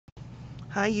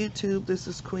Hi YouTube, this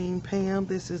is Queen Pam.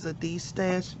 This is a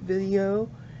Destash video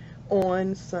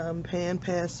on some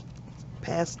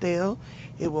pastel.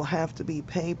 It will have to be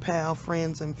PayPal,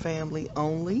 friends and family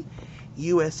only,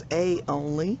 USA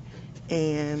only.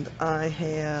 And I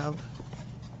have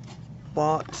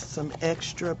bought some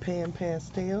extra pan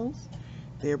pastels.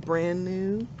 They're brand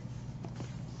new.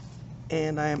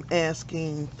 And I am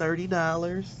asking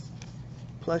 $30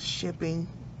 plus shipping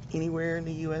anywhere in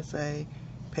the USA.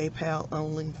 PayPal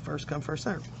only, first come, first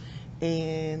serve.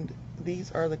 And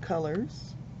these are the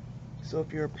colors. So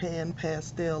if you're a pan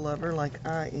pastel lover like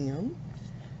I am,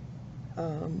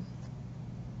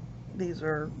 these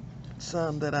are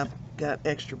some that I've got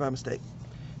extra by mistake.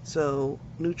 So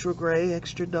neutral gray,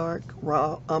 extra dark,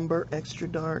 raw umber, extra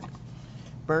dark,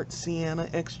 burnt sienna,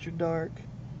 extra dark,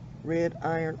 red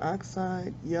iron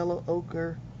oxide, yellow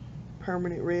ochre,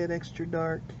 permanent red, extra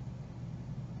dark,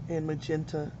 and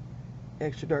magenta,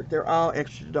 extra dark. They're all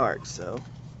extra dark, so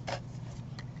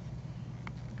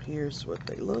here's what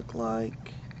they look like.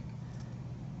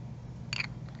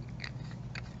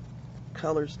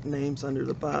 Colors names under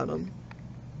the bottom.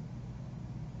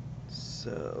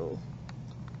 So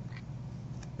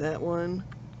that one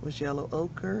was yellow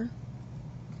ochre.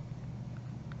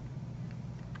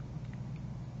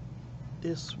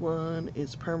 This one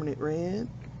is permanent red.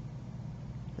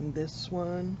 And this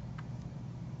one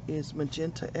is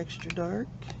magenta extra dark.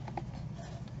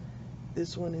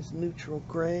 This one is neutral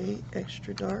gray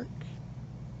extra dark.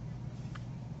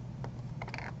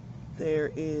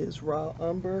 There is raw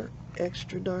umber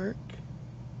extra dark,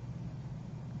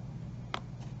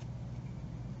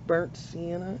 burnt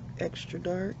sienna extra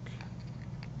dark,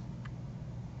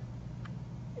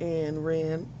 and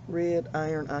red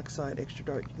iron oxide extra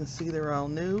dark. You can see they're all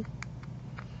new.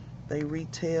 They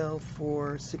retail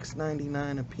for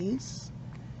 $6.99 a piece.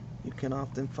 You can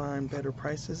often find better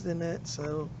prices than that,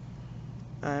 so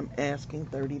I'm asking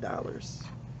 $30.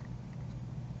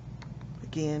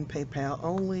 Again, PayPal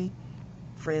only,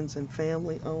 friends and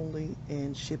family only,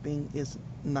 and shipping is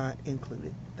not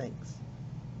included. Thanks.